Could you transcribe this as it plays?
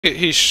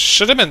He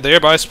should have been there,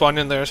 but I spawned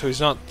in there, so he's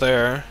not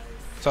there.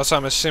 So that's why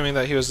I'm assuming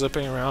that he was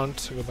zipping around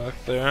to go back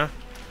there.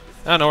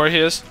 I don't know where he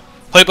is.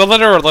 Plate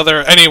leather or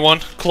leather? Anyone.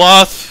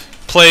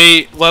 Cloth,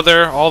 plate,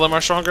 leather, all of them are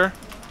stronger.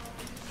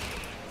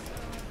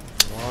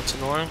 Well, that's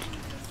annoying.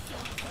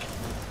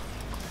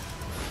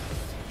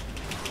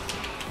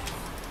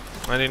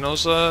 And he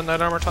knows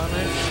night armor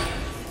timing.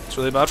 It's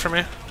really bad for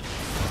me.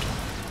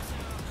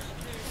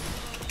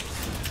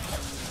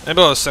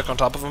 Maybe I'll stick on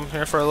top of him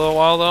here for a little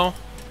while though.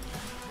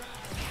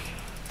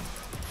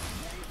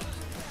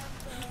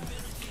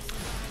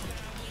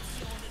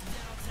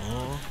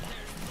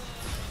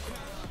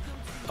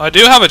 I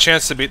do have a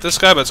chance to beat this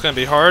guy, but it's gonna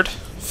be hard.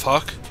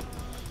 Fuck.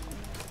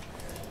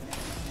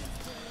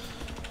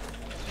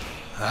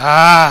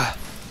 Ah!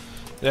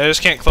 Yeah, I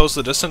just can't close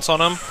the distance on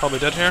him. Probably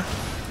dead here.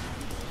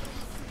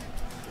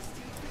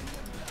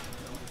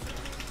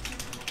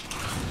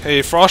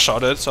 Hey, frost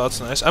shot it, so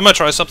that's nice. I'm gonna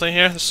try something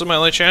here. This is my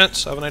only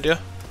chance. I have an idea.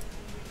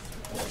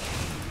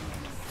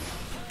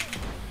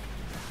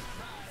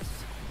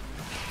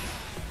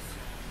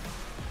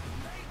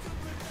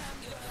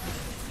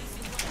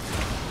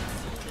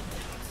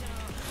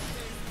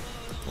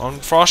 One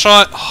frost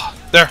shot. Oh,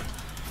 there.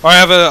 Oh, I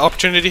have an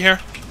opportunity here.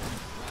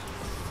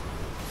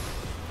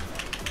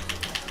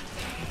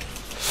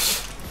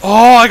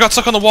 Oh, I got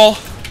stuck on the wall.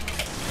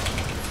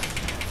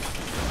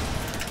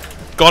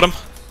 Got him.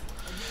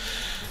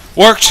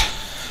 Worked.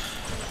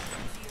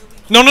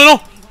 No, no, no.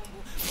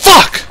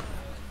 Fuck.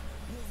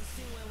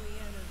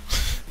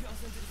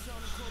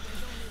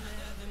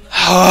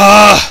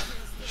 Ah.